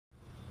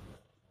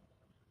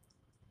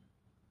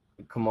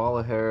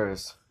Kamala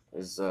Harris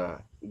is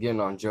getting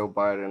on Joe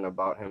Biden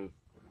about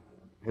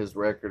his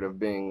record of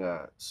being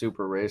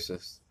super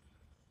racist,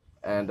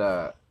 and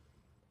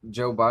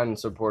Joe Biden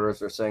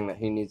supporters are saying that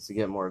he needs to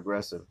get more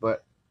aggressive.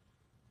 But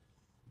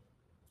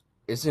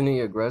isn't he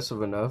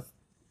aggressive enough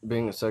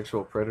being a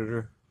sexual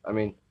predator? I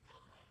mean,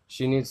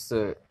 she needs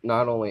to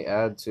not only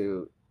add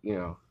to,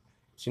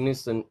 she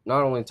needs to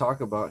not only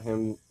talk about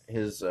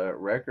his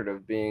record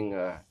of being,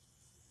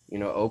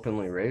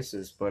 openly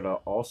racist, but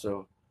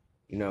also,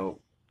 you know,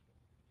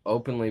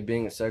 openly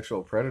being a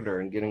sexual predator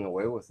and getting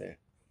away with it.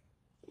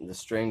 The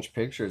strange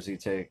pictures he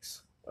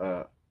takes,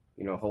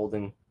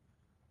 holding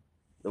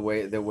the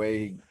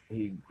way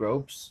he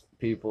gropes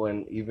people,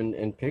 and even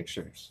in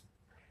pictures.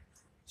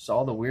 It's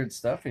all the weird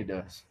stuff he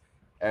does,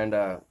 and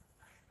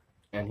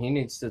he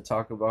needs to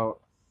talk about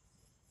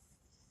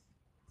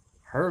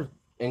her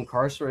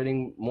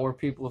incarcerating more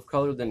people of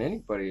color than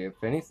anybody.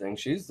 If anything,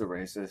 she's the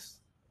racist.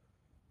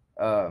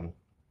 Um,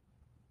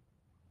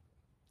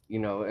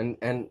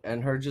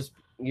 and her just,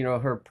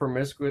 her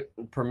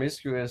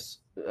promiscuous,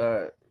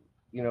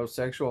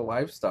 sexual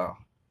lifestyle.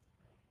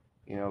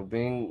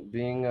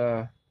 Being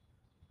a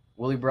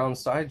Willie Brown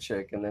side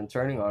chick and then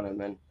turning on him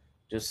and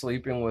just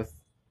sleeping with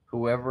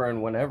whoever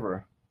and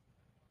whenever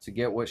to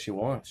get what she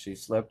wants. She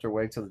slept her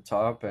way to the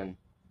top and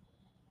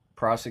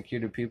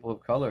prosecuted people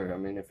of color. I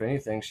mean, if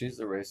anything, she's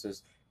the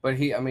racist. But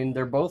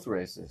they're both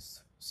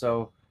racist.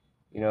 So,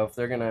 if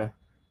they're gonna,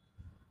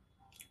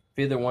 if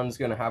either one's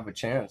gonna have a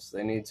chance,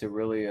 they need to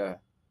really,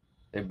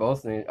 they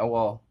both need. Oh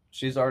well,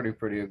 she's already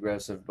pretty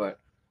aggressive, but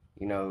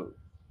you know,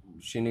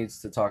 she needs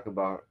to talk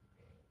about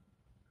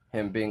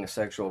him being a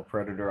sexual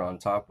predator on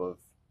top of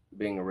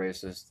being a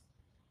racist,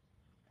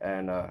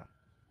 and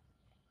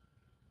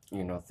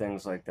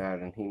things like that.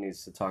 And he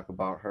needs to talk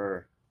about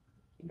her,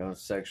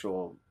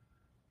 sexually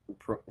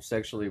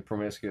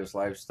promiscuous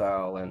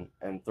lifestyle,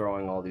 and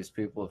throwing all these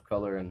people of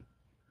color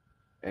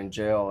in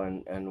jail,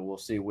 and we'll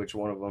see which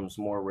one of them's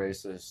more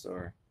racist,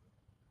 or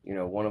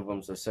one of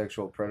them's a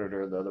sexual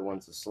predator, the other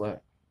one's a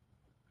slut.